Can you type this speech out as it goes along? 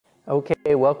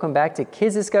Okay, welcome back to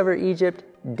Kids Discover Egypt,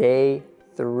 day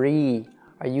 3.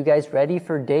 Are you guys ready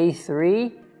for day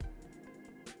 3?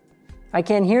 I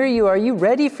can't hear you. Are you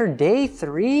ready for day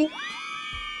 3?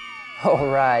 All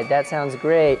right, that sounds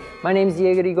great. My name is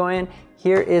Diego Rigoyen.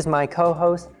 Here is my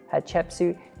co-host,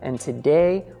 Hatshepsut, and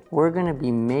today we're gonna be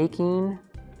making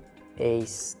a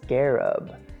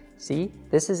scarab. See,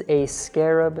 this is a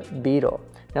scarab beetle.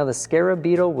 Now the scarab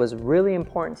beetle was really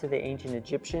important to the ancient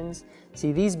Egyptians.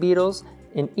 See, these beetles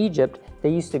in Egypt, they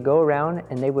used to go around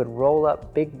and they would roll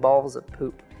up big balls of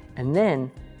poop. And then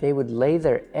they would lay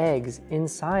their eggs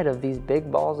inside of these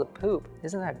big balls of poop.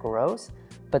 Isn't that gross?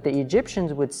 But the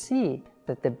Egyptians would see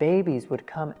that the babies would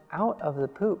come out of the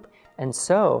poop. And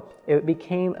so it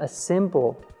became a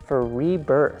symbol for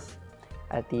rebirth.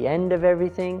 At the end of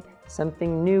everything,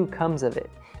 something new comes of it.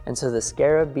 And so the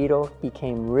scarab beetle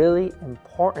became really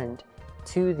important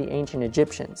to the ancient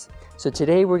Egyptians. So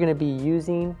today we're going to be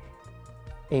using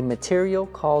a material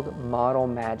called Model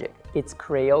Magic. It's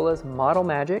Crayola's Model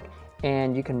Magic,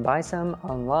 and you can buy some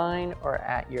online or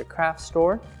at your craft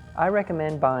store. I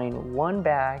recommend buying 1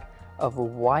 bag of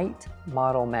white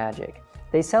Model Magic.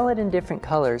 They sell it in different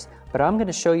colors, but I'm going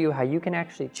to show you how you can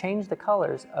actually change the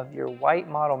colors of your white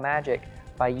Model Magic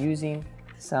by using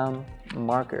some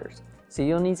markers. So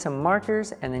you'll need some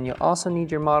markers, and then you'll also need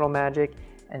your Model Magic,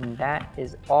 and that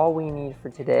is all we need for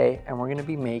today. And we're gonna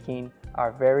be making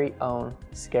our very own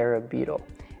scarab beetle.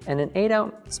 And an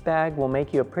 8-ounce bag will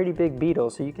make you a pretty big beetle,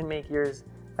 so you can make yours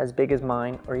as big as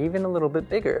mine, or even a little bit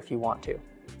bigger if you want to.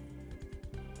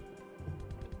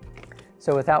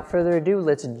 So without further ado,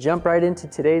 let's jump right into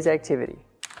today's activity.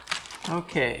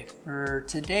 Okay, for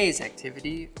today's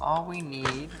activity, all we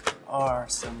need are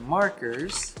some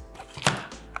markers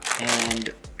and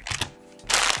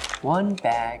 1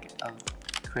 bag of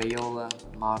Crayola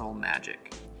Model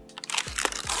Magic.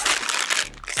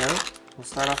 So we'll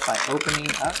start off by opening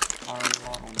up our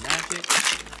Model Magic.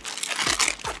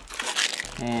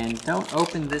 And don't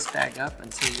open this bag up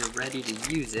until you're ready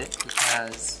to use it,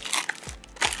 because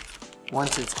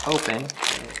once it's open,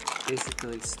 it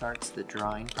basically starts the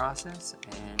drying process,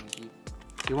 and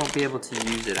you won't be able to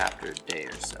use it after a day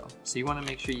or so. So you want to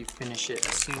make sure you finish it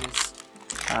as soon as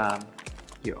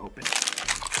you open it.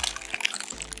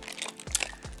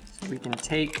 So we can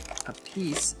take a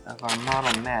piece of our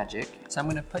Model Magic. So I'm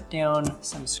going to put down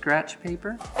some scratch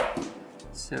paper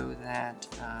so that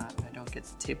I don't get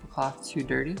the tablecloth too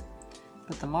dirty.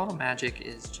 But the Model Magic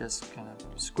is just kind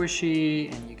of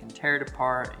squishy, and you can tear it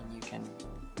apart and you can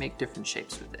make different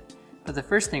shapes with it. But the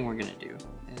first thing we're going to do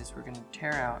is we're going to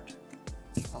tear out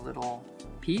a little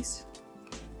piece,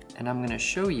 and I'm going to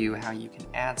show you how you can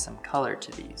add some color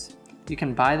to these. You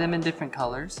can buy them in different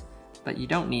colors, but you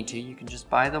don't need to. You can just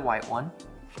buy the white one,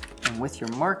 and with your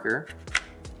marker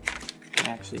you can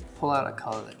actually pull out a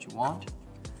color that you want.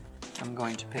 I'm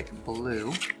going to pick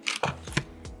blue,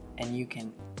 and you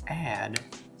can add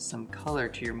some color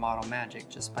to your Model Magic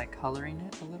just by coloring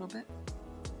it a little bit.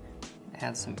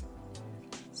 Add some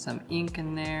ink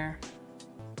in there,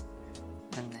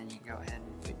 and then you go ahead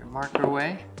and put your marker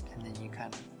away, and then you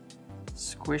kind of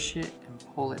squish it and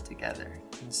pull it together,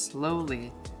 and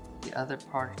slowly the other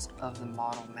parts of the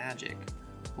Model Magic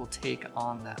will take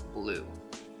on that blue,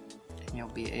 and you'll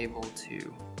be able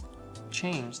to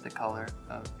change the color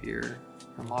of your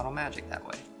Model Magic that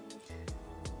way.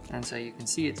 And so you can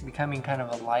see it's becoming kind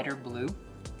of a lighter blue,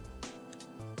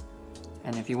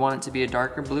 and if you want it to be a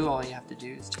darker blue, all you have to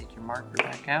do is take your marker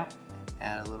back out and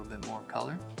add a little bit more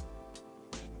color.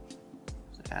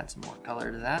 So add some more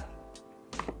color to that.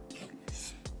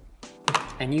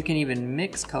 And you can even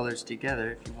mix colors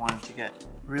together if you wanted to get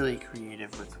really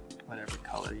creative with whatever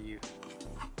color you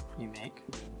make.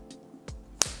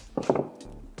 So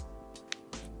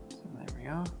there we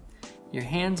go. Your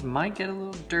hands might get a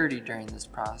little dirty during this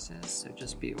process, so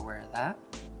just be aware of that.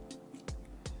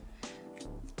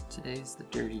 Today's the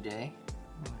dirty day.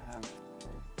 We have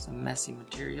some messy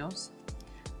materials,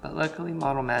 but luckily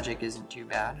Model Magic isn't too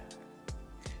bad.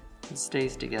 It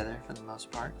stays together for the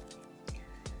most part.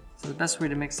 So the best way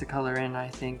to mix the color in, I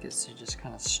think, is to just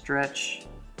kind of stretch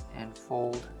and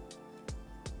fold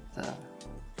the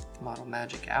Model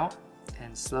Magic out,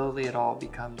 and slowly it all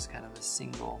becomes kind of a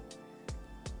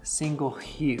single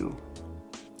hue.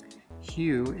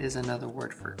 Hue is another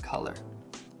word for color.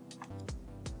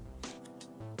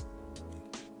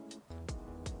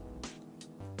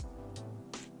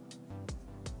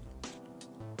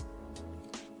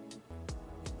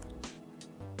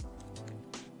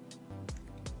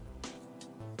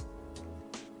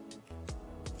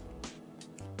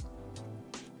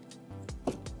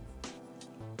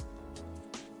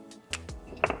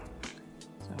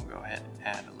 ahead and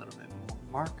add a little bit more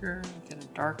marker, get a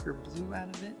darker blue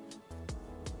out of it.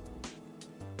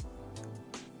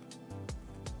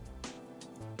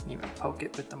 Even poke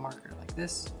it with the marker like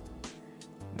this.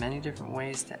 Many different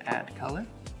ways to add color.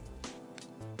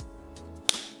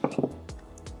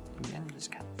 Again,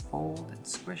 just kind of fold and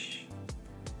squish.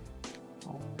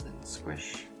 Fold and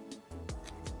squish.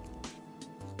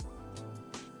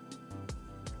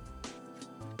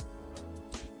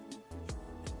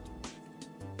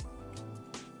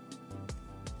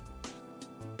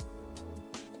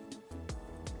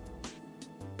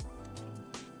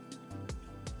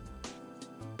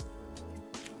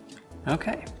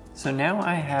 Okay, so now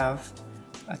I have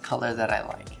a color that I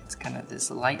like. It's kind of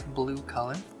this light blue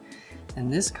color,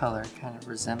 and this color kind of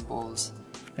resembles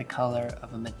the color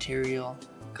of a material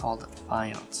called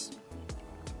faience.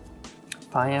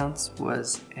 Faience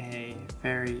was a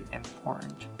very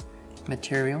important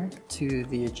material to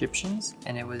the Egyptians,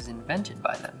 and it was invented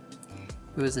by them.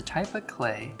 It was a type of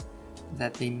clay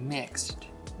that they mixed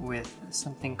with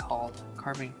something called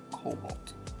carbon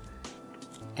cobalt.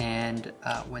 And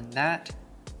when that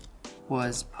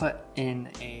was put in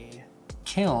a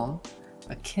kiln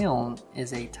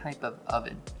is a type of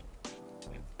oven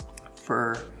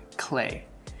for clay.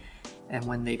 And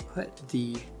when they put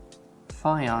the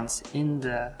faience in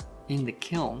the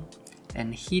kiln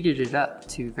and heated it up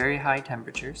to very high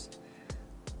temperatures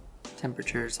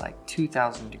like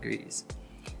 2,000 degrees,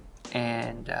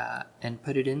 and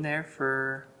put it in there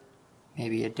for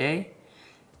maybe a day,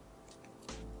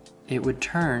 it would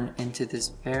turn into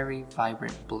this very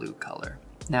vibrant blue color.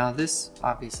 Now this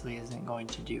obviously isn't going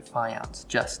to do faience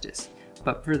justice,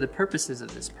 but for the purposes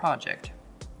of this project,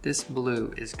 this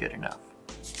blue is good enough.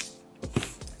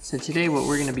 So today what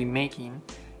we're going to be making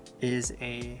is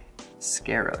a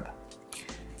scarab.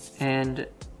 And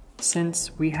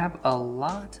since we have a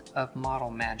lot of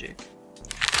model magic,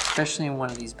 especially in one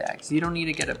of these bags, you don't need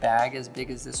to get a bag as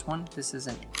big as this one. This is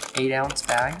an 8-ounce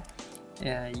bag.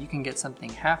 You can get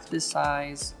something half this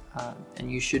size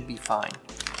and you should be fine.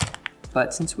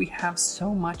 But since we have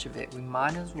so much of it, we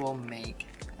might as well make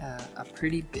a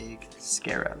pretty big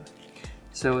scarab.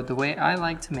 So the way I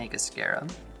like to make a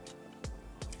scarab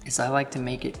is I like to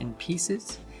make it in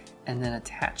pieces and then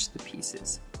attach the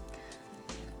pieces.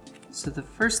 So the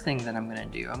first thing that I'm gonna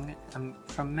do,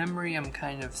 from memory, I'm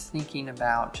kind of thinking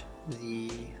about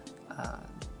the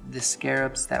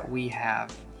scarabs that we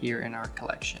have here in our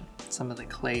collection, some of the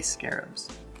clay scarabs.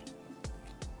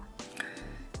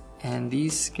 And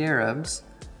these scarabs,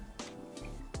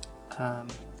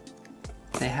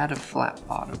 they had a flat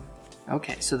bottom.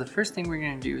 Okay, so the first thing we're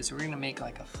gonna do is we're gonna make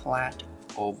like a flat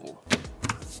oval.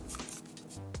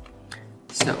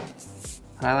 So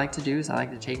what I like to do is I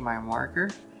like to take my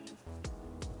marker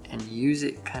and use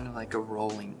it kind of like a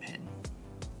rolling pin.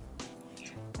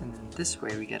 And then this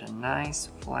way we get a nice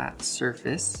flat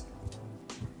surface.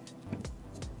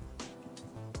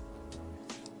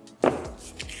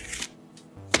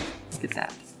 Look at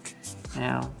that.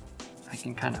 Now I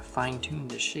can kind of fine tune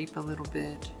the shape a little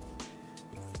bit.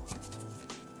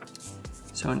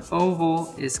 So an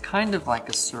oval is kind of like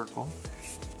a circle,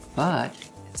 but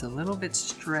it's a little bit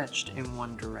stretched in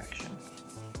one direction.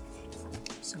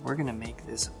 So we're gonna make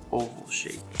this oval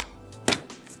shape.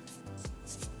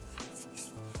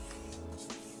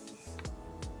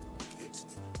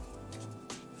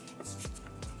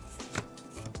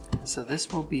 So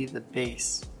this will be the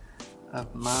base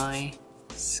of my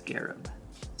scarab,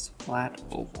 this flat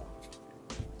oval.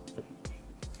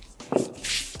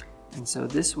 And so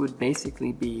this would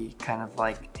basically be kind of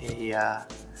like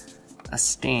a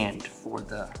stand for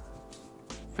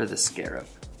the scarab.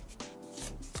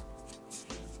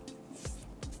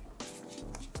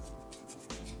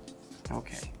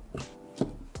 Okay.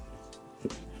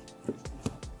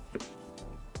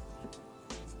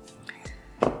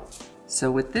 So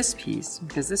with this piece,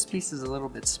 because this piece is a little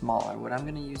bit smaller, what I'm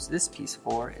going to use this piece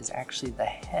for is actually the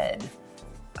head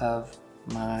of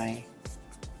my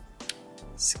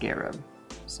scarab.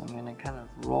 So I'm going to kind of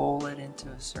roll it into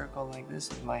a circle like this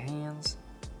with my hands,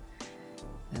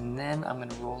 and then I'm going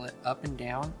to roll it up and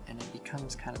down, and it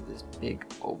becomes kind of this big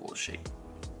oval shape.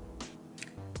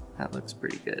 That looks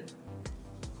pretty good.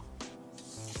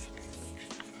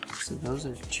 So those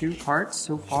are 2 parts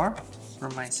so far for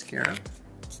my scarab.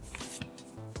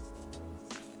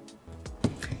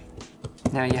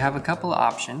 Now you have a couple of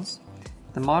options.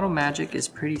 The Model Magic is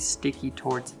pretty sticky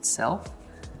towards itself,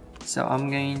 so I'm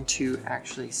going to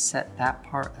actually set that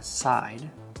part aside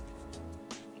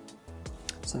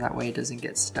so that way it doesn't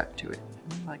get stuck to it.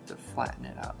 I like to flatten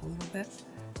it out a little bit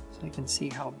so I can see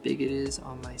how big it is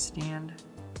on my stand.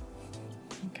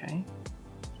 Okay.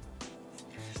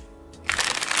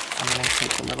 I'm going to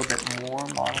take a little bit more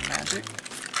model magic.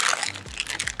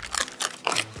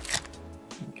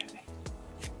 Okay.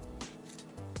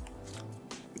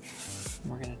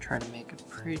 We're going to try to make a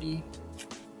pretty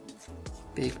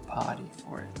big body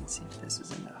for it. Let's see if this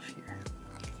is enough here.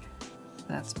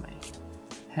 That's my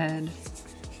head.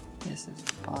 This is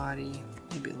the body.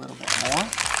 Maybe a little bit more.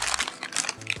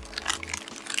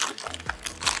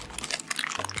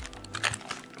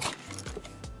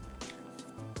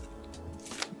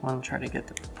 I want to try to get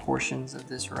the proportions of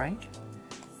this right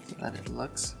so that it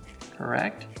looks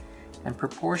correct. And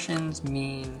proportions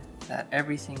mean that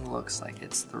everything looks like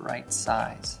it's the right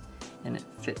size and it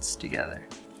fits together.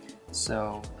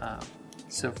 So,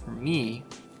 so for me,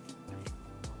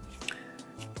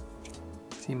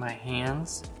 see my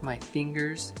hands, my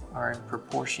fingers are in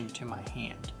proportion to my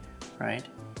hand, right?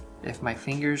 If my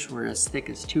fingers were as thick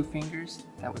as 2 fingers,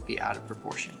 that would be out of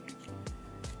proportion.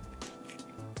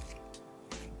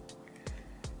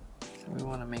 We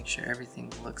want to make sure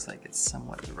everything looks like it's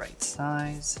somewhat the right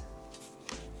size.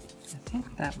 I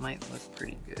think that might look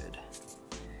pretty good.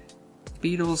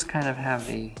 Beetles kind of have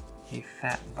a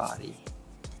fat body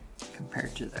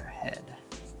compared to their head.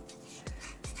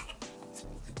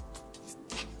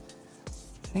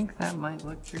 I think that might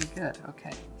look pretty good.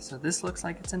 Okay, so this looks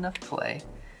like it's enough clay.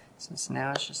 So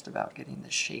now it's just about getting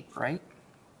the shape right.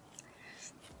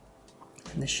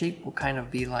 And the shape will kind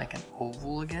of be like an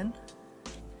oval again,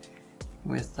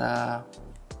 with a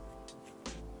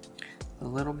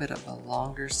little bit of a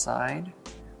longer side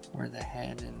where the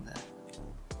head and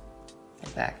the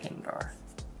back end are.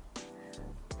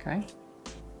 Okay.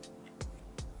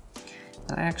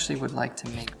 And I actually would like to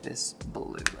make this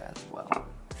blue as well.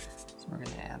 So we're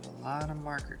going to add a lot of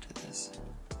marker to this.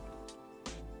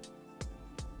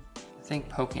 I think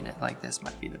poking it like this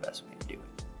might be the best way to do it.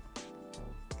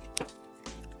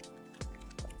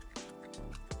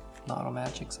 Model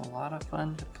magic's a lot of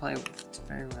fun to play with. It's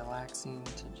very relaxing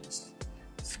to just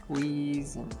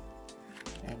squeeze and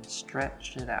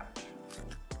stretch it out.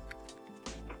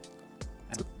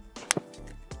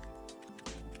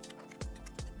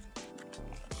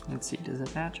 Let's see, does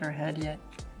it match our head yet?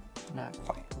 Not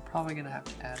quite. We're probably gonna have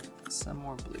to add some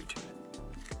more blue to it.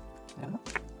 Yeah.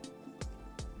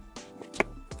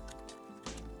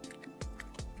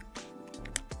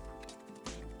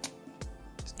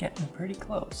 It's getting pretty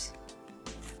close.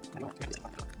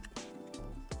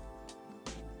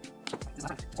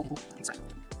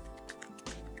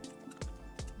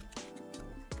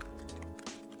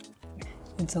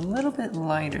 It's a little bit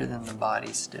lighter than the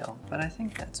body still, but I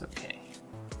think that's okay.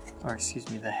 Or excuse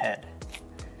me, the head.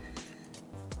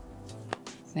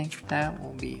 I think that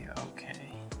will be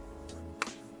okay.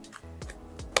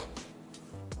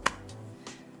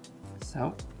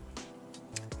 So,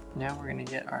 now we're gonna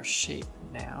get our shape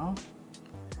now.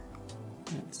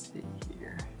 Let's see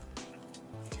here.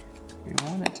 We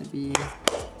want it to be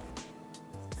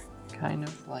kind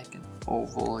of like an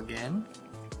oval again.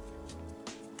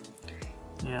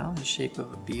 Now, the shape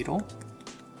of a beetle.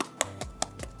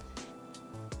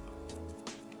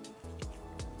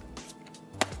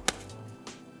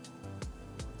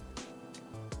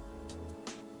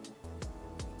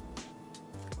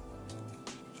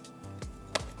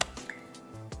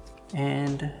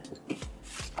 And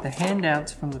the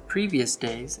handouts from the previous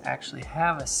days actually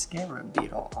have a scarab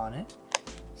beetle on it.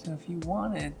 So if you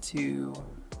wanted to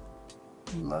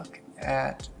look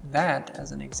at that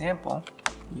as an example,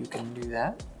 you can do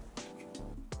that.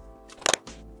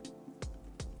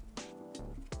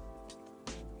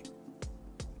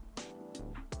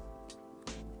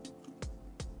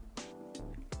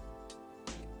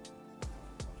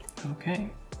 Okay,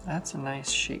 that's a nice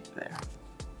shape there.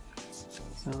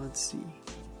 So let's see.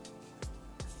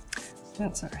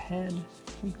 That's our head.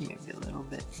 I think maybe a little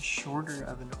bit shorter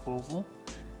of an oval.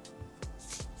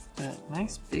 But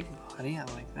nice big body, I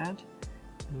like that.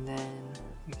 And then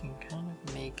we can kind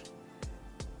of make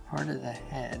part of the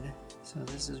head. So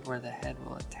this is where the head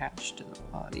will attach to the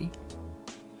body.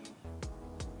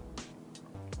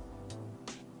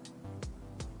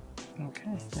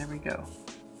 Okay, there we go.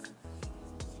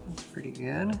 That's pretty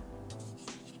good.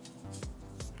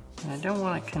 And I don't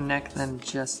want to connect them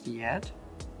just yet.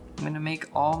 I'm going to make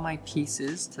all my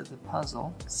pieces to the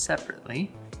puzzle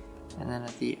separately, and then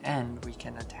at the end we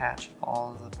can attach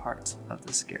all of the parts of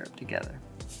the scarab together.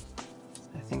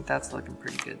 I think that's looking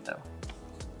pretty good though.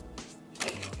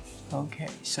 Okay,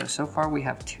 so far we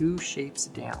have 2 shapes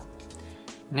down.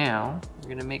 Now we're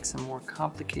going to make some more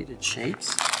complicated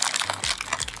shapes.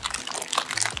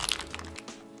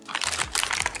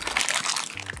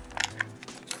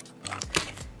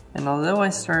 And although I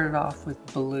started off with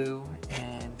blue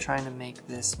and trying to make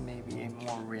this maybe a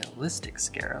more realistic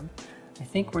scarab, I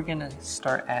think we're gonna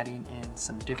start adding in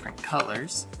some different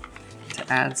colors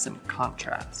to add some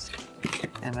contrast.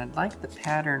 And I'd like the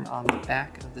pattern on the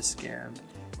back of the scarab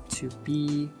to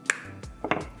be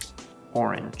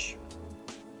orange.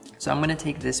 So I'm gonna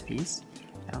take this piece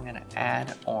and I'm gonna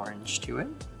add orange to it.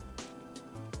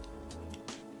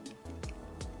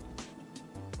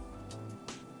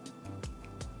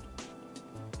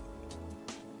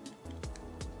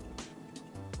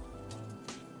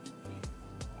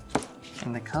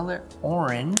 And the color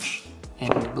orange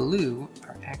and blue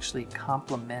are actually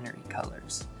complementary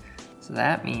colors. So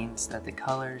that means that the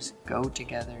colors go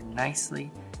together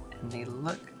nicely and they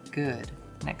look good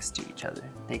next to each other.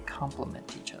 They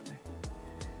complement each other.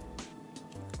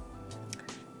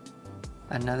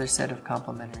 Another set of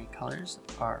complementary colors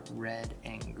are red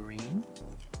and green.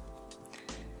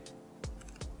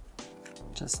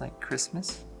 Just like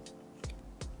Christmas.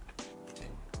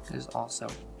 There's also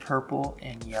purple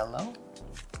and yellow.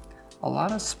 A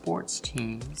lot of sports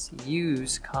teams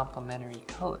use complementary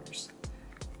colors,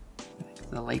 like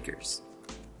the Lakers.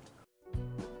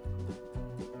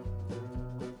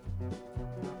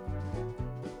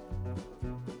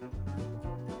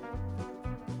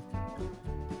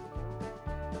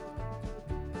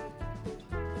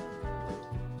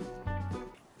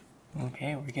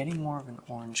 Okay, we're getting more of an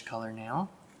orange color now.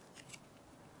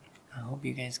 I hope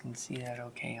you guys can see that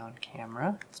okay on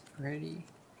camera. It's pretty.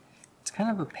 It's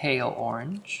kind of a pale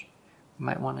orange. You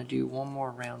might want to do one more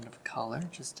round of color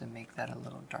just to make that a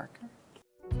little darker.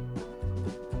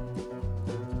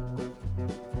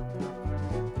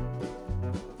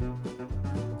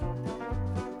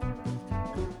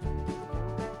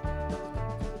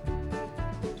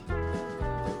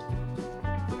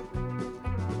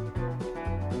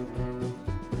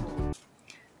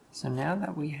 So now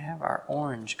that we have our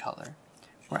orange color,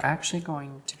 we're actually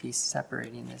going to be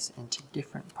separating this into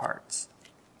different parts.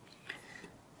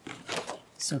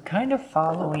 So kind of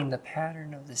following the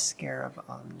pattern of the scarab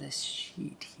on this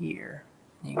sheet here,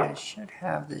 you guys should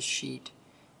have this sheet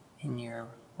in your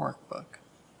workbook.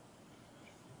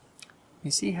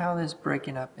 You see how this is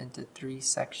breaking up into 3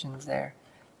 sections there?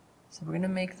 So we're going to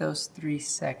make those 3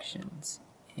 sections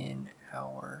in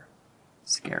our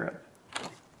scarab.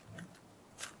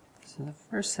 So the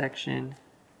first section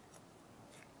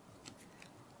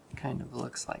kind of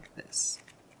looks like this.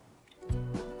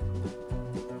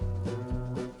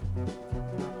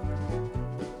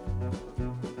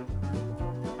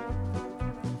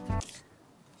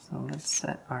 So let's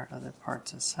set our other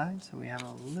parts aside so we have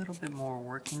a little bit more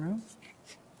working room.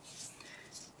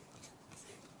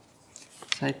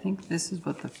 So I think this is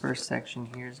what the first section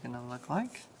here is going to look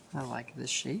like. I like this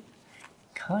shape.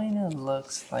 Kind of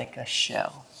looks like a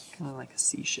shell, kind of like a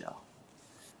seashell,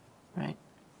 right?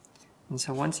 And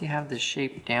so once you have the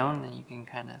shape down, then you can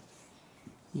kind of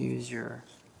use your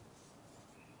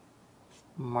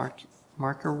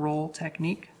marker roll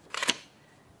technique.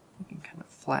 You can kind of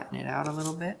flatten it out a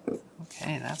little bit.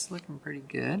 Okay, that's looking pretty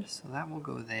good. So that will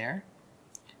go there.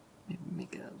 Maybe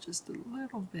make it just a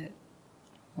little bit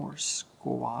more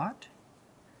squat.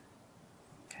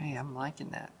 Okay, I'm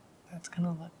liking that. That's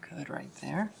gonna look good right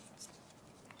there.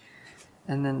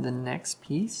 And then the next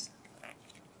piece,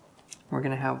 we're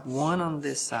going to have one on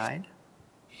this side.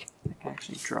 I can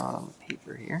actually draw it on the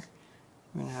paper here.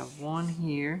 We're going to have one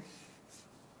here,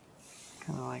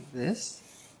 kind of like this.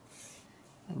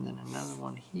 And then another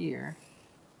one here,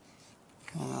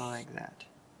 kind of like that.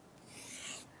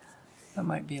 That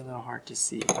might be a little hard to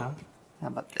see, huh? How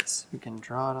about this? We can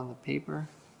draw it on the paper.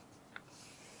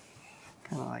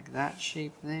 Kind of like that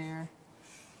shape there.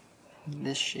 And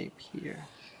this shape here.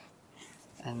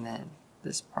 And then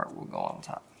this part will go on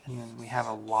top. And then we have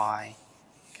a Y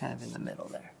kind of in the middle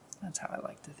there. That's how I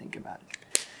like to think about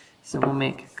it. So we'll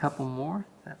make a couple more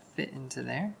that fit into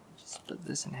there. Just split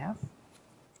this in half.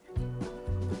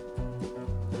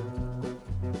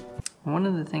 One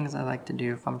of the things I like to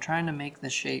do if I'm trying to make the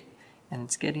shape and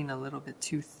it's getting a little bit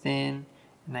too thin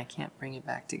and I can't bring it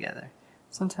back together,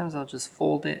 sometimes I'll just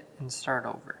fold it and start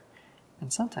over.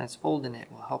 And sometimes folding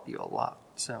it will help you a lot.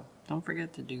 So don't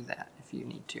forget to do that if you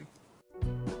need to.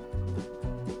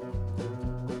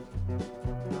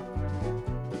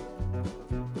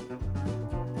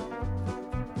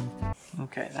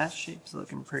 Okay, that shape's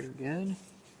looking pretty good.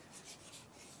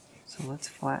 So let's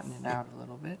flatten it out a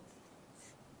little bit.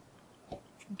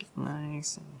 Make it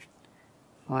nice and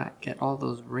flat. Get all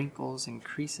those wrinkles and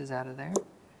creases out of there.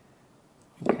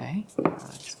 Okay,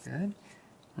 that's good.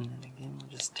 And then again, we'll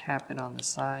just tap it on the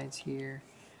sides here.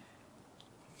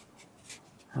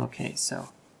 Okay, so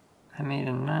I made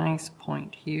a nice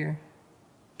point here.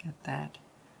 Get that.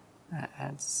 That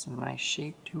adds some nice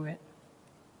shape to it.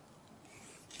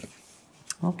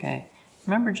 Okay,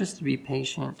 remember just to be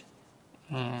patient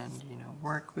and, you know,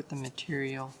 work with the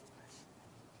material.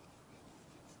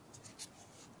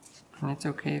 And it's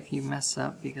okay if you mess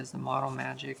up, because the model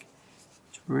magic,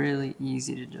 it's really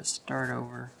easy to just start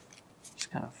over.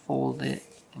 Just kind of fold it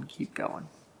and keep going.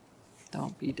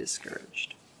 Don't be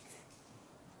discouraged.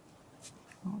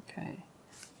 Okay.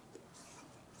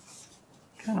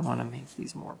 Kind of want to make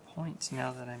these more points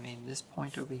now that I made this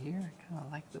point over here. I kind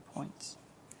of like the points.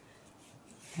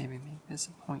 Maybe make this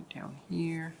a point down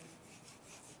here.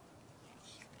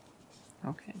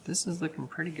 Okay, this is looking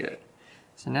pretty good.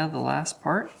 So now the last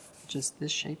part, just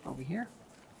this shape over here.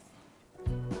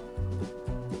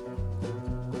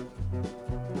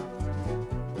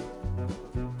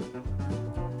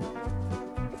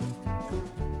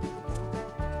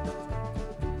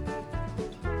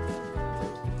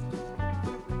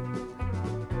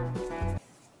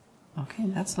 Okay,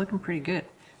 that's looking pretty good.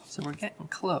 So we're getting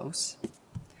close.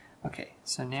 Okay,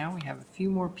 so now we have a few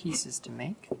more pieces to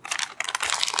make.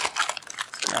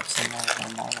 Let's grab some more of our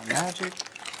model magic.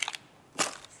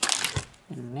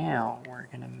 And now we're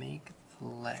going to make the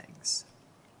legs.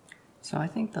 So I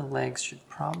think the legs should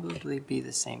probably be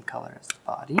the same color as the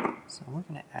body. So we're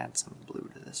going to add some blue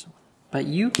to this one. But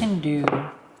you can do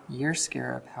your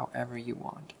scarab however you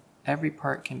want. Every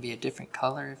part can be a different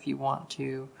color if you want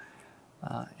to.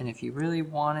 And if you really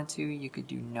wanted to, you could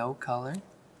do no color.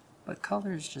 But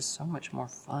color is just so much more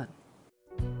fun.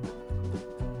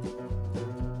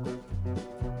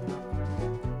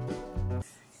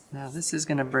 Now this is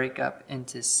going to break up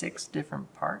into 6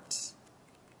 different parts,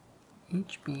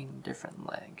 each being a different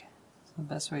leg. So the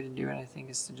best way to do it, I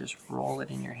think, is to just roll it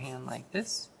in your hand like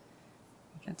this.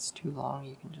 If it gets too long,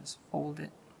 you can just fold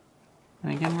it.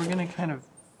 And again, we're going to kind of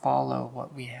follow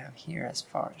what we have here as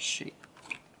far as shape.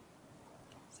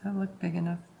 Does that look big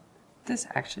enough? This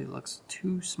actually looks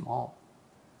too small.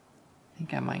 I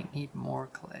think I might need more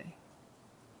clay.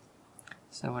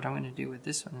 So what I'm going to do with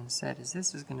this one instead is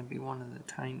this is going to be one of the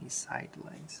tiny side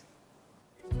legs.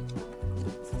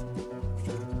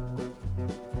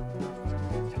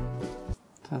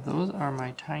 So those are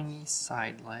my tiny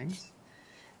side legs.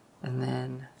 And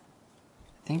then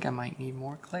I think I might need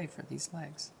more clay for these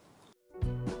legs.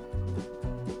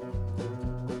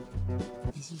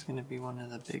 This is going to be one of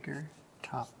the bigger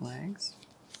top legs.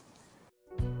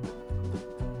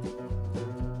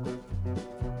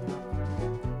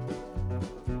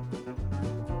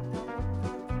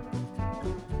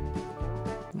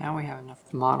 Now we have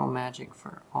enough model magic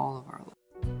for all of our legs.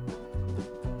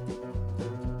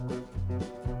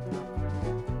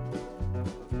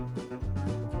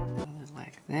 Another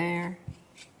leg there.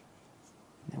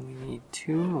 Then we need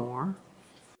 2 more.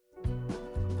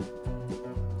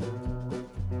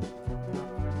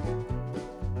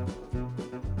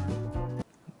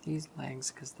 These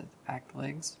legs, because the back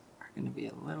legs are going to be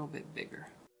a little bit bigger.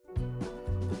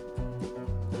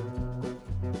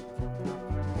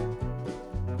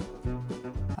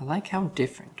 I like how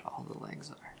different all the legs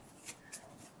are.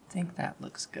 I think that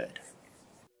looks good.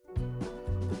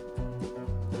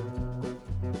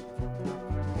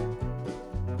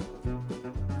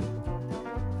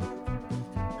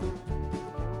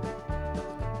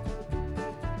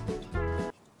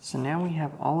 So now we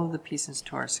have all of the pieces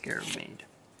to our scarab made.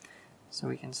 So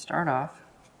we can start off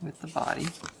with the body.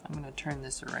 I'm going to turn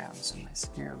this around so my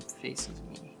scarab faces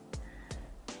me.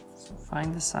 So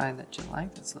find the side that you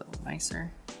like that's a little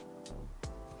nicer.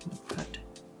 I'm going to put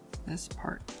this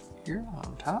part here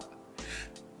on top.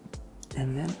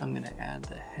 And then I'm going to add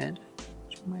the head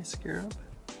to my scarab.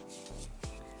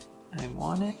 I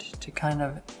want it to kind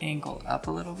of angle up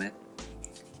a little bit.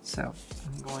 So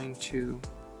I'm going to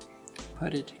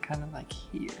put it kind of like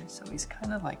here. So he's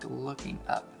kind of like looking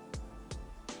up.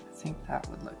 I think that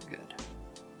would look good.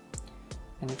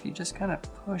 And if you just kind of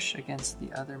push against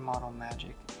the other model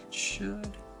magic, it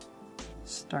should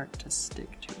start to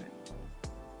stick to it.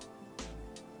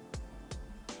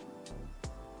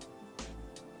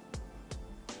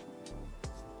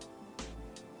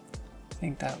 I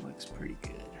think that looks pretty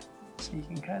good. So you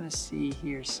can kind of see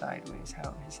here sideways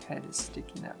how his head is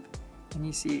sticking up. And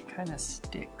you see it kind of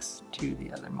sticks to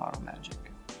the other model magic.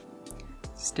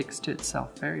 It sticks to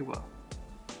itself very well.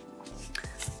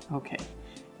 Okay,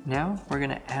 now we're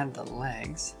gonna add the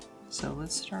legs. So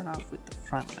let's start off with the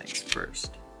front legs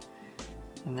first.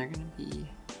 And they're gonna be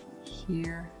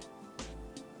here,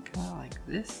 kind of like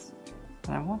this.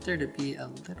 And I want there to be a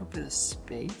little bit of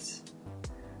space.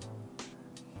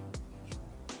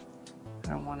 I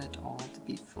don't want it all to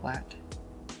be flat.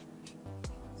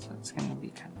 So it's gonna be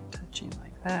kind of touching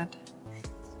like that.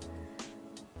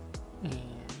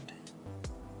 And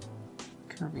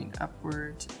curving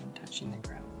upwards and touching the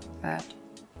ground like that.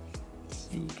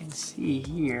 So you can see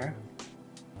here,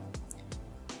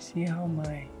 see how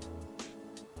my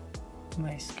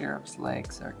scarab's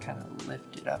legs are kind of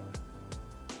lifted up.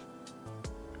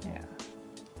 Yeah,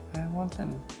 I want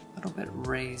them a little bit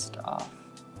raised off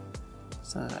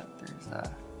so that there's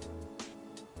a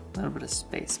little bit of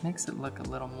space. Makes it look a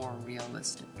little more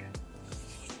realistic.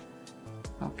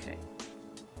 Okay.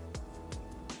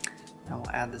 Now we'll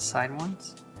add the side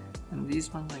ones, and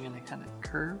these ones I'm going to kind of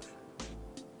curve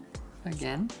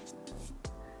again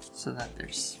so that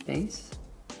there's space.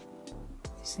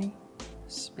 You see?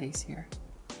 Space here.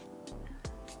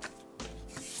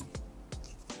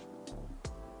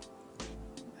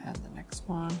 Add the next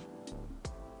one.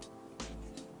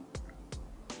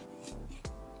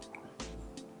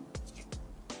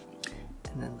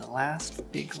 And then the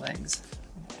last big legs,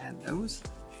 I'm gonna add those.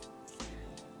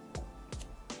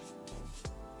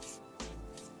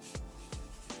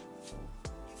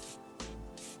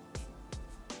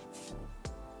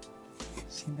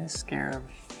 See, this scarab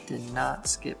did not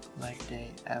skip leg day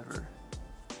ever.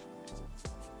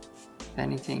 If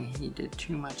anything, he did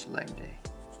too much leg day.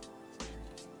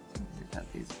 So he's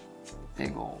got these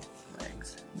big old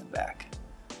legs in the back.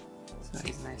 So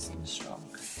he's nice and strong.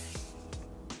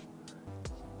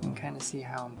 You can kind of see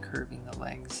how I'm curving the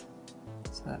legs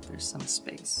so that there's some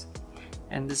space.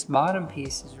 And this bottom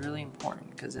piece is really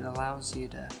important because it allows you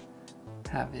to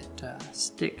have it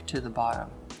stick to the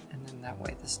bottom, and then that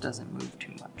way this doesn't move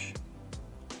too much.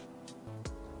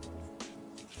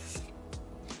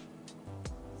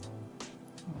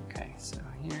 Okay, so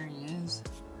here he is,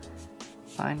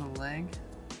 final leg.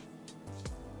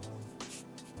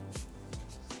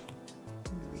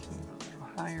 Maybe we can go a little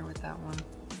higher with that one.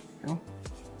 There we go.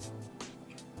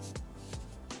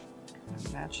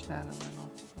 Match that a little.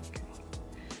 Okay.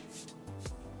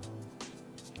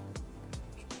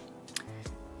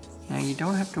 Now you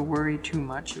don't have to worry too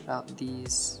much about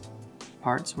these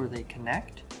parts where they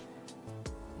connect.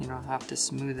 You don't have to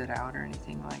smooth it out or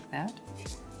anything like that,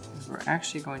 because we're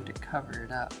actually going to cover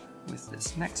it up with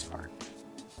this next part.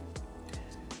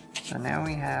 So now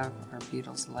we have our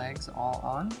beetle's legs all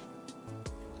on.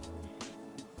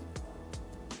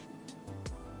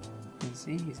 You can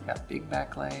see he's got big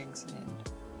back legs and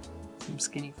some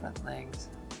skinny front legs.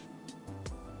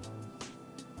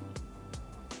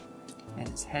 And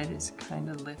his head is kind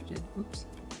of lifted. Oops.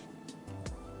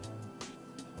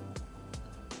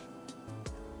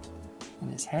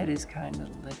 And his head is kind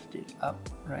of lifted up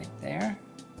right there.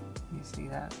 You see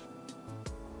that?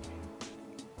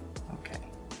 Okay.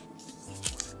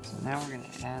 So now we're going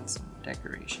to add some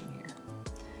decoration here.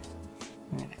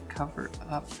 I'm going to cover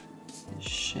up his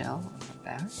shell on the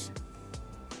back.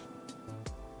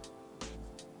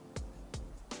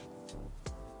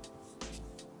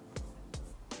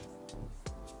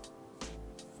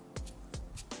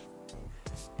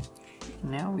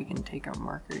 Now we can take our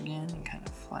marker again and kind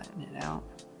of flatten it out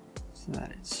so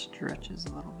that it stretches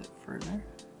a little bit further.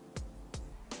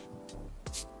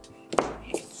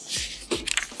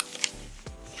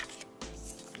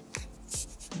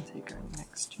 And take our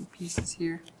next two pieces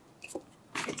here.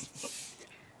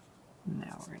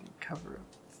 Now we're going to cover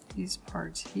up these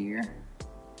parts here.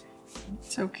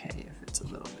 It's okay if it's a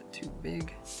little bit too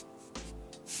big.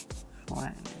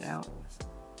 Flatten it out.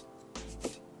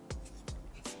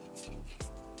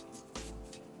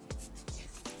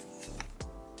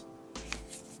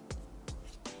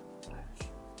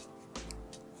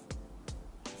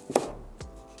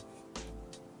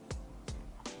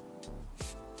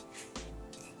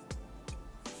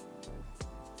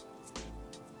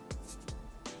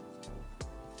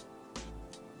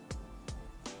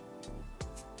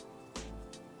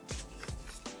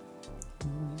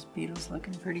 This beetle's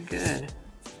looking pretty good.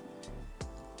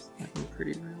 It's looking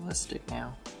pretty realistic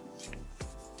now.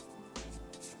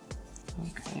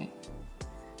 Okay.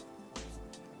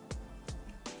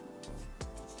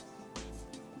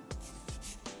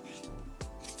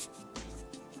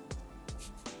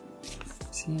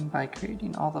 See, and by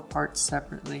creating all the parts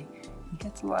separately, he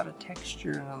gets a lot of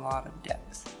texture and a lot of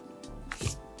depth.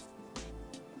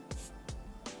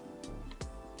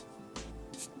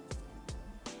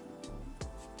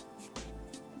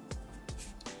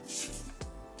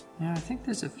 Now I think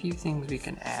there's a few things we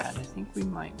can add. I think we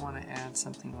might want to add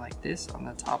something like this on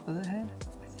the top of the head.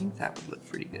 I think that would look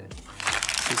pretty good.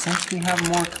 So since we have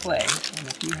more clay, and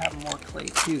if you have more clay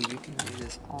too, you can do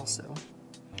this also.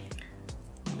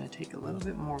 I'm going to take a little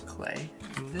bit more clay,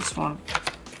 and this one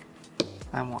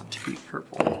I want to be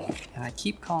purple. And I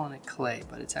keep calling it clay,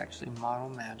 but it's actually model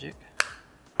magic.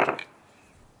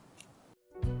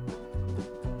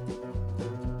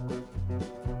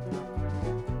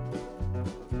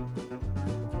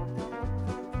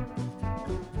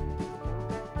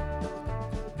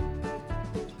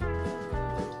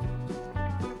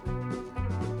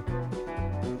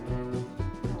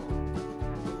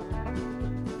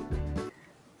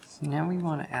 Now we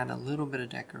want to add a little bit of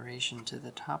decoration to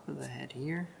the top of the head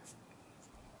here.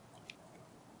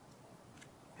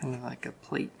 Kind of like a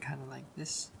plate, kind of like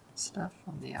this stuff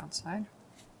on the outside.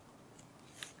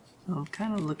 So I'm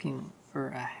kind of looking for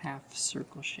a half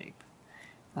circle shape.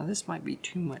 Now this might be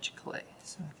too much clay,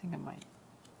 so I think I might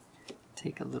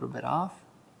take a little bit off.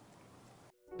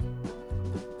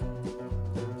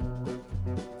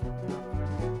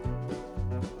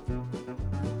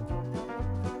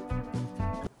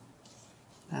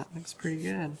 That looks pretty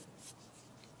good.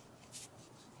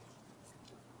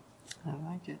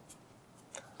 I like it.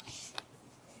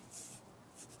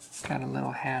 Got a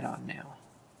little hat on now.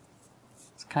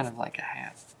 It's kind of like a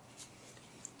hat.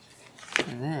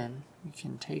 And then we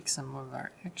can take some of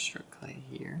our extra clay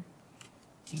here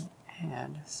and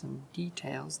add some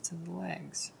details to the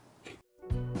legs.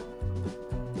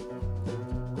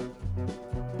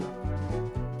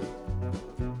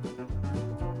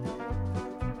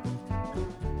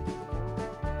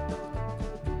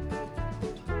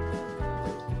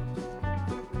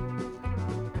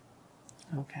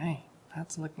 Okay,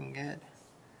 that's looking good.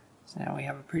 So now we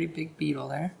have a pretty big beetle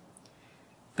there,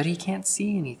 but he can't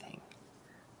see anything.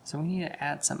 So we need to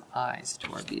add some eyes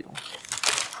to our beetle.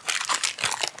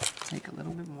 Take a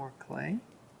little bit more clay,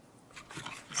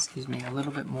 excuse me, a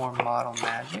little bit more model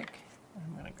magic.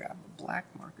 I'm gonna grab a black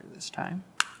marker this time.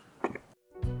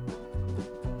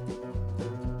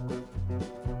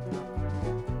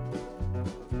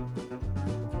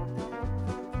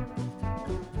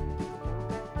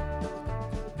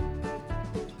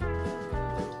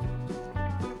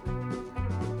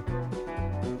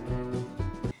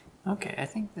 Okay, I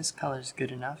think this color is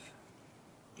good enough.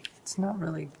 It's not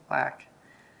really black,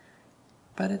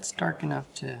 but it's dark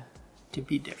enough to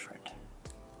be different.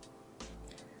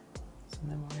 So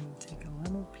then we're going to take a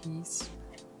little piece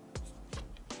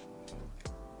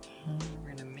and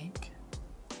we're going to make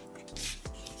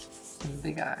some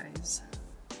big eyes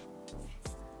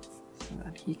so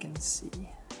that he can see.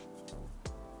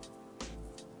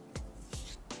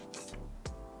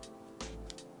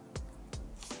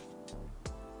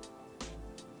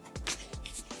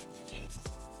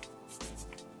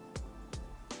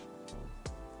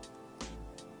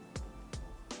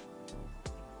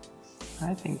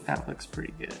 I think that looks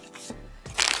pretty good.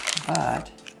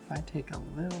 But if I take a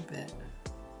little bit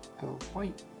of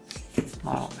white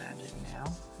model magic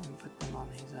now and put them on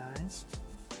his eyes.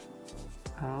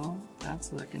 Oh,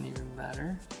 that's looking even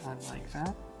better. I like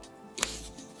that.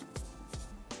 It's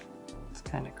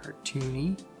kind of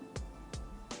cartoony.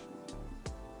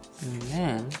 And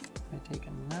then I take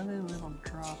another little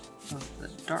drop of the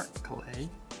dark clay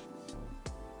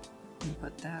and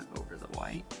put that over the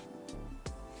white.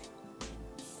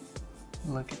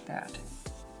 Look at that.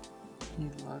 He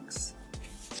looks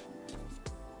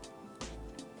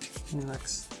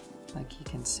like he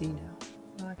can see now.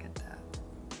 Look at that.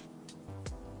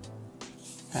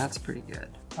 That's pretty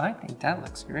good. I think that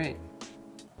looks great.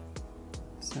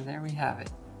 So there we have it.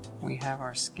 We have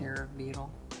our Scarab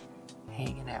Beetle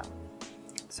hanging out.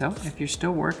 So if you're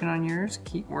still working on yours,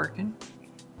 keep working.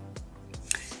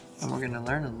 And we're going to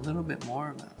learn a little bit more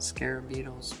about Scarab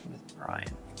Beetles with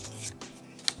Brian.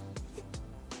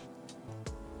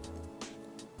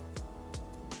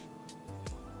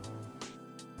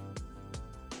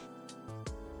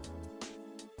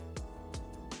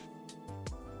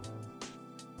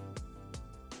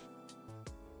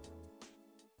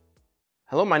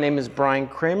 Hello, my name is Brian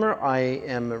Kramer. I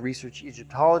am a research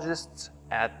Egyptologist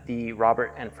at the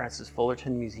Robert and Frances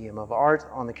Fullerton Museum of Art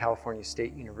on the California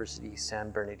State University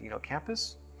San Bernardino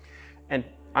campus. And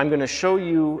I'm going to show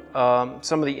you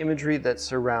some of the imagery that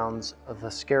surrounds the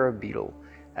scarab beetle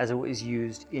as it was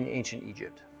used in ancient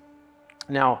Egypt.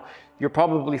 Now, you're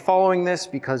probably following this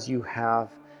because you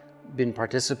have been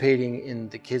participating in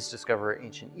the Kids Discover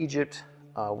Ancient Egypt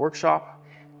workshop,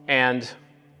 and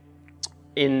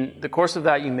in the course of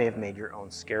that, you may have made your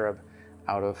own scarab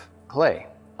out of clay.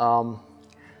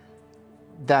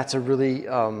 That's a really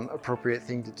appropriate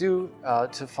thing to do,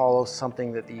 to follow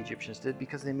something that the Egyptians did,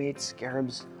 because they made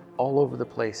scarabs all over the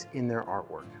place in their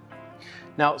artwork.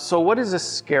 Now, so what is a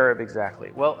scarab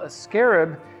exactly? Well, a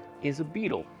scarab is a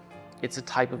beetle. It's a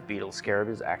type of beetle. Scarab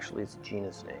is actually its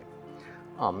genus name.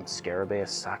 Scarabaeus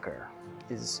sacer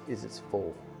is its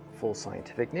full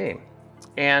scientific name.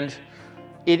 And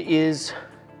it is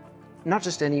not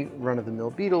just any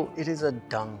run-of-the-mill beetle, it is a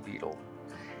dung beetle.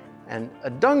 And a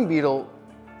dung beetle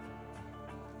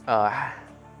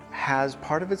has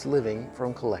part of its living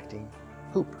from collecting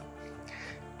poop.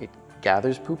 It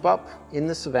gathers poop up in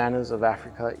the savannas of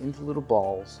Africa into little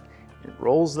balls. It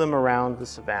rolls them around the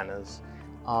savannas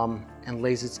and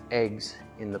lays its eggs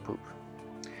in the poop.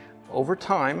 Over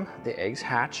time, the eggs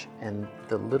hatch and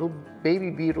the little baby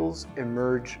beetles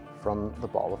emerge from the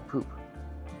ball of poop.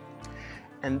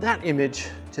 And that image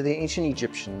to the ancient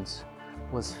Egyptians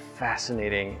was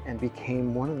fascinating and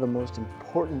became one of the most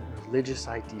important religious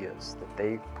ideas that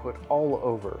they put all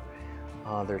over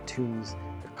their tombs,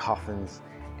 their coffins,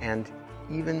 and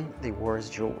even they wore as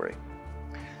jewelry.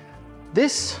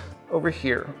 This over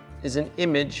here is an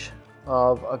image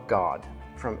of a god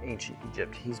from ancient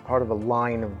Egypt. He's part of a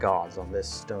line of gods on this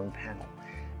stone panel.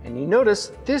 And you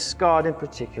notice this god in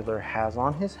particular has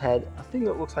on his head a thing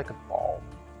that looks like a ball.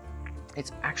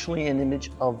 It's actually an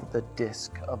image of the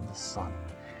disk of the sun.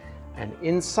 And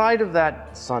inside of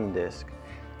that sun disk,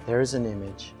 there's an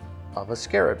image of a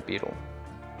scarab beetle.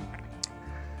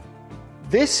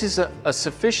 This is a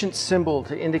sufficient symbol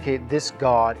to indicate this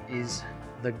god is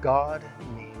the god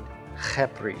named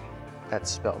Khepri. That's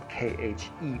spelled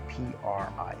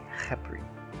K-H-E-P-R-I, Khepri.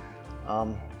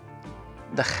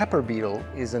 The Khepri beetle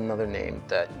is another name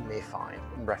that you may find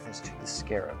in reference to the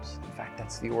scarabs. In fact,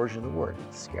 that's the origin of the word,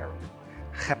 scarab.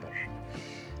 Khepri.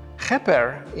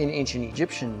 Khepri in ancient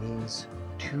Egyptian means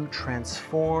to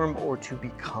transform or to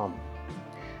become.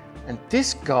 And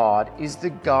this god is the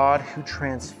god who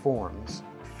transforms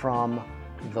from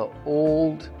the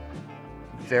old,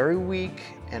 very weak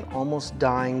and almost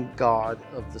dying god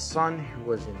of the sun who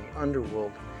was in the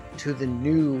underworld to the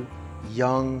new,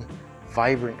 young,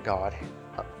 vibrant god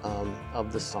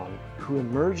of the sun who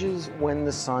emerges when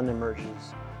the sun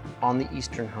emerges on the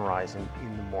eastern horizon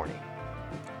in the morning.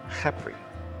 Khepri.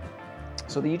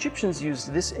 So the Egyptians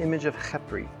used this image of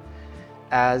Khepri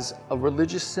as a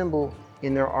religious symbol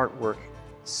in their artwork,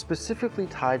 specifically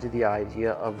tied to the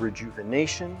idea of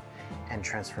rejuvenation and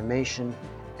transformation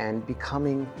and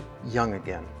becoming young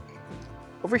again.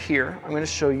 Over here, I'm going to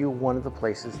show you one of the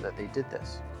places that they did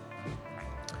this.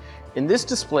 In this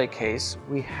display case,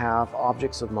 we have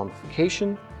objects of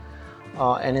mummification,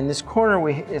 and in this corner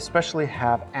we especially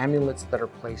have amulets that are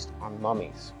placed on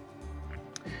mummies.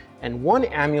 And one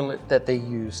amulet that they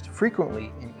used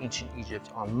frequently in ancient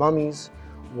Egypt on mummies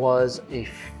was a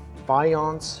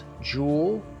faience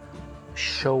jewel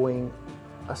showing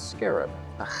a scarab,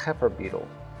 a Khepri beetle.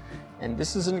 And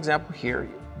this is an example here.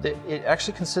 It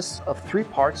actually consists of three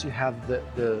parts. You have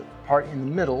the part in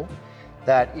the middle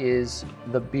that is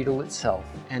the beetle itself,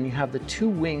 and you have the two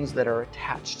wings that are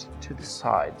attached to the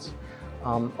sides.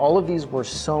 All of these were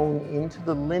sewn into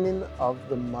the linen of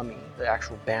the mummy, the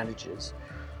actual bandages.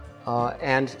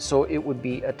 And so it would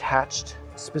be attached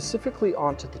specifically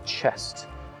onto the chest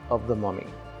of the mummy.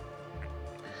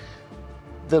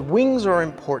 The wings are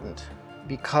important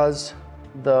because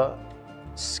the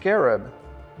scarab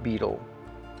beetle,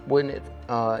 when it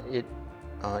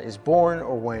is born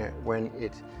or when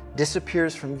it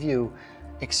disappears from view,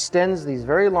 extends these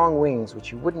very long wings,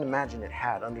 which you wouldn't imagine it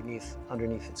had underneath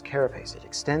its carapace. It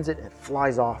extends it and it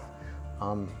flies off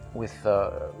with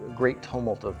a great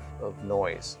tumult of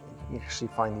noise. You actually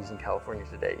find these in California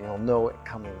today. You'll know it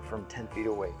coming from 10 feet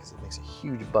away because it makes a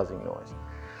huge buzzing noise.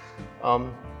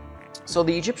 So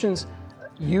the Egyptians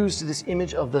used this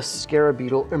image of the scarab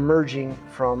beetle emerging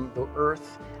from the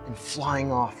earth and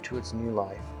flying off to its new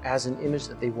life as an image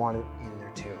that they wanted in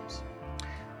their tombs.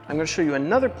 I'm going to show you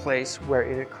another place where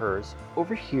it occurs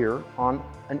over here on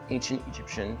an ancient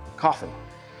Egyptian coffin.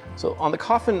 So on the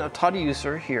coffin of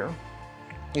Tadeuser here,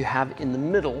 you have in the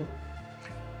middle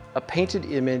a painted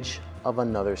image of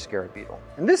another scarab beetle.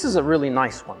 And this is a really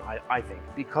nice one, I think,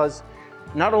 because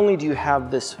not only do you have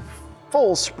this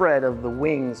full spread of the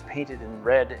wings painted in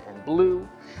red and blue,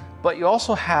 but you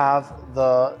also have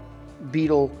the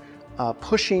beetle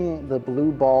pushing the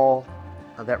blue ball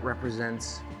that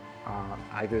represents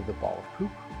either the ball of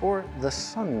poop or the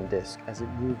sun disk as it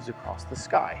moves across the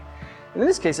sky. And in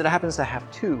this case, it happens to have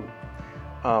two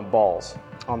balls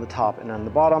on the top and on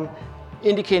the bottom,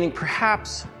 indicating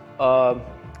perhaps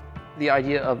the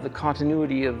idea of the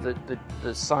continuity of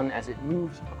the sun as it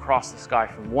moves across the sky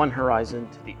from one horizon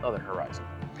to the other horizon.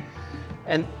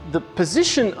 And the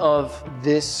position of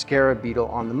this scarab beetle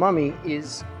on the mummy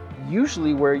is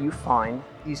usually where you find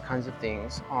these kinds of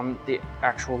things on the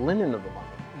actual linen of the mummy.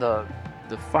 The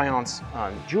the faience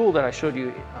jewel that I showed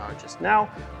you just now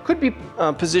could be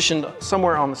positioned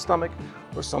somewhere on the stomach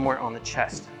or somewhere on the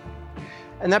chest.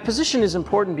 And that position is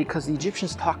important because the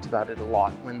Egyptians talked about it a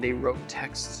lot when they wrote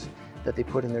texts that they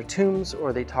put in their tombs,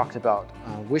 or they talked about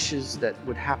wishes that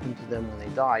would happen to them when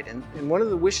they died. And one of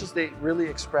the wishes they really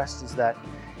expressed is that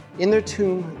in their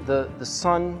tomb, the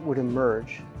sun would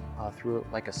emerge through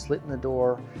like a slit in the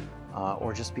door,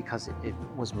 or just because it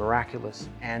was miraculous,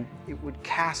 and it would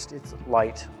cast its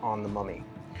light on the mummy.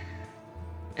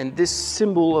 And this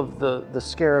symbol of the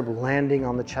scarab landing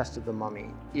on the chest of the mummy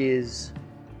is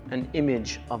an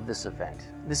image of this event.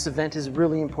 This event is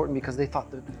really important because they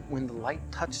thought that when the light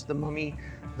touched the mummy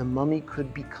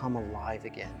could become alive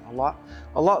again.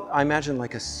 A lot, I imagine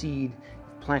like a seed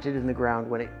planted in the ground,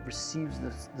 when it receives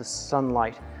the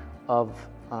sunlight of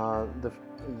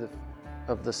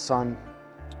the sun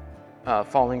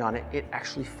falling on it, it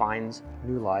actually finds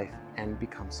new life and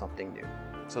becomes something new.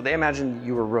 So they imagined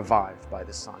you were revived by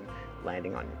the sun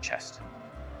landing on your chest.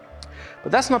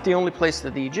 But that's not the only place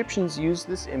that the Egyptians used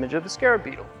this image of the scarab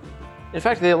beetle. In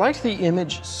fact, they liked the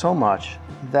image so much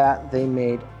that they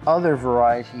made other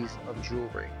varieties of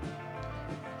jewelry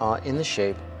in the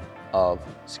shape of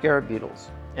scarab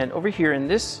beetles. And over here in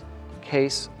this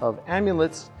case of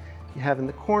amulets, you have in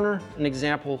the corner an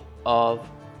example of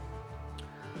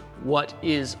what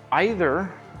is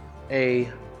either a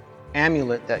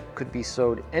amulet that could be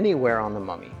sewed anywhere on the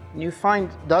mummy. And you find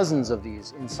dozens of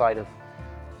these inside of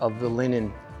the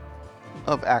linen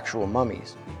of actual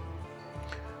mummies.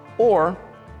 Or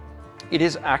it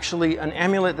is actually an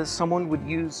amulet that someone would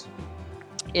use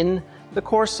in the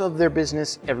course of their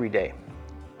business every day.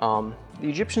 The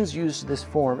Egyptians used this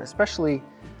form, especially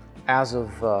as of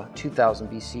 2000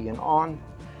 BC and on,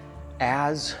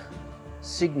 as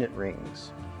signet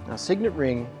rings. Now, signet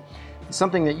ring is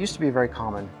something that used to be very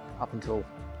common up until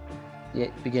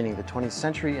the beginning of the 20th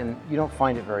century, and you don't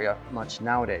find it very much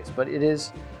nowadays, but it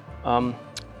is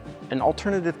an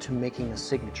alternative to making a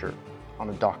signature on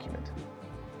a document.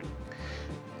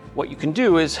 What you can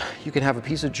do is you can have a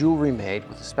piece of jewelry made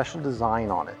with a special design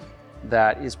on it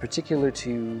that is particular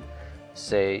to,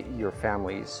 say, your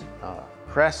family's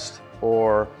crest,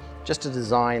 or just a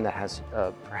design that has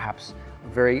perhaps a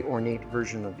very ornate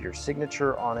version of your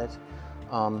signature on it.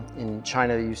 In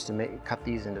China, they used to cut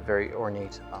these into very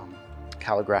ornate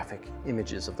calligraphic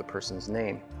images of the person's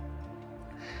name.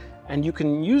 And you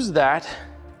can use that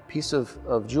piece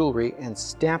of jewelry and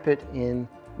stamp it in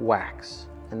wax,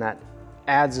 and that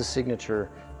adds a signature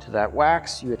to that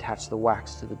wax. You attach the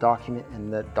wax to the document,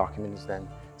 and the document is then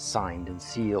signed and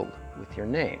sealed with your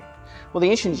name. Well, the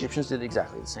ancient Egyptians did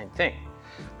exactly the same thing.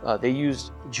 They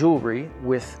used jewelry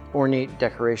with ornate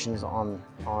decorations on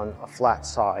a flat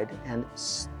side and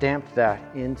stamped that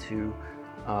into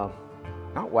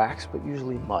not wax, but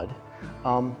usually mud,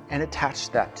 and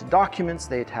attached that to documents.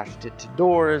 They attached it to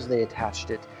doors. They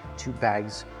attached it to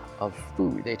bags of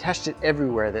food. They attached it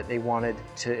everywhere that they wanted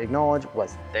to acknowledge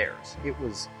was theirs. It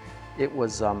was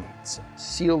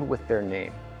sealed with their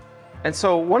name. And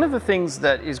so one of the things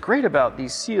that is great about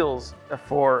these seals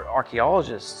for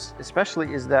archaeologists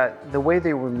especially is that the way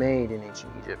they were made in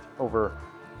ancient Egypt over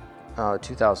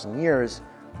 2,000 years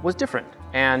was different.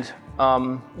 And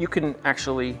you can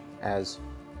actually, as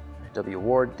W.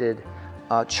 Ward did,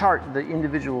 chart the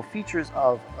individual features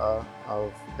that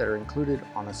are included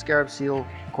on a scarab seal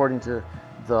according to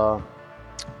the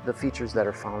features that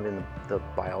are found in the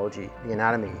biology, the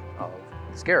anatomy of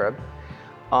the scarab.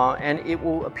 And it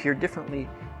will appear differently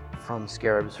from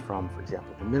scarabs from, for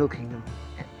example, the Middle Kingdom,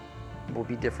 and it will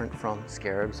be different from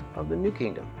scarabs of the New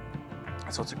Kingdom.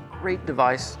 So it's a great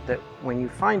device that when you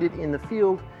find it in the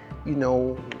field, you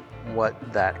know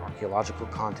what that archaeological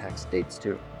context dates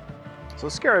to. So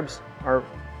scarabs are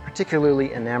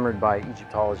particularly enamored by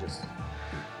Egyptologists.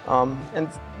 And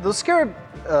those scarab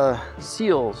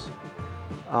seals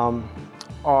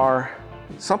are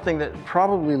something that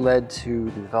probably led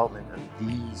to the development of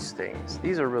these things.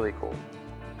 These are really cool.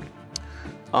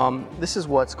 This is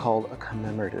what's called a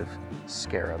commemorative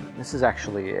scarab. This is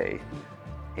actually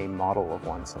a model of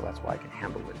one, so that's why I can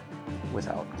handle it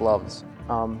without gloves.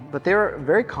 But they're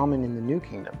very common in the New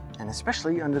Kingdom, and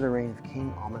especially under the reign of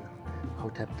King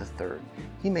Amenhotep III.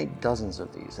 He made dozens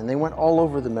of these, and they went all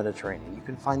over the Mediterranean. You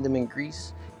can find them in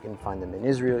Greece, you can find them in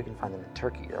Israel, you can find them in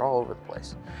Turkey. They're all over the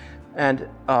place. And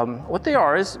what they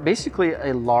are is basically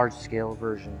a large-scale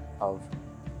version of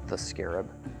the scarab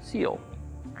seal.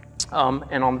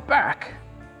 And on the back,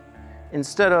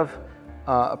 instead of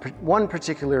one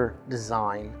particular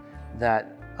design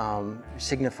that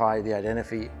signified the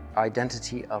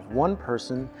identity of one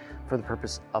person for the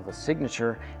purpose of a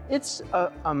signature. It's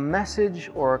a message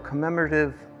or a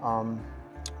commemorative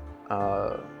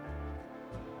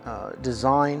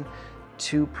design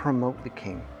to promote the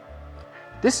king.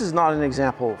 This is not an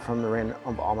example from the reign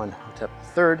of Amenhotep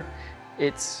III.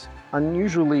 It's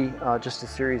unusually just a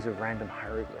series of random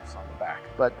hieroglyphs on the back,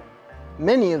 but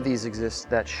many of these exist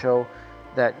that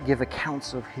give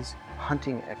accounts of his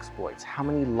hunting exploits, how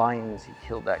many lions he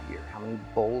killed that year, how many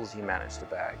bulls he managed to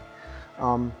bag.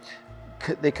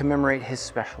 They commemorate his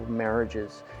special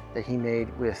marriages that he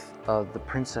made with the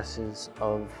princesses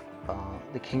of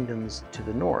the kingdoms to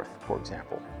the north, for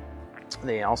example.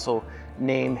 They also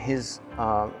name his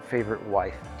favorite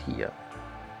wife, Tia.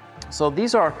 So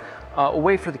these are a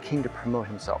way for the king to promote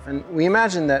himself. And we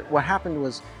imagine that what happened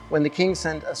was when the king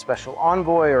sent a special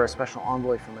envoy or a special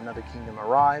envoy from another kingdom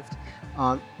arrived,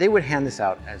 they would hand this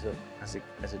out as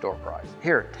a door prize.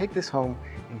 Here, take this home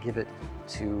and give it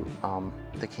to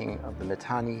the king of the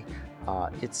Mitanni.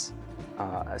 It's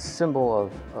a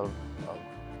symbol of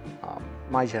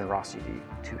my generosity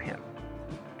to him.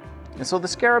 And so the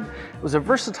scarab was a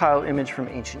versatile image from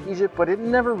ancient Egypt, but it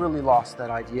never really lost that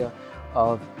idea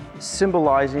of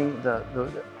symbolizing the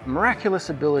miraculous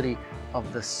ability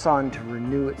of the sun to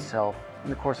renew itself in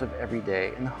the course of every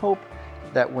day, in the hope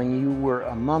that when you were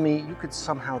a mummy, you could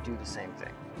somehow do the same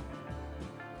thing.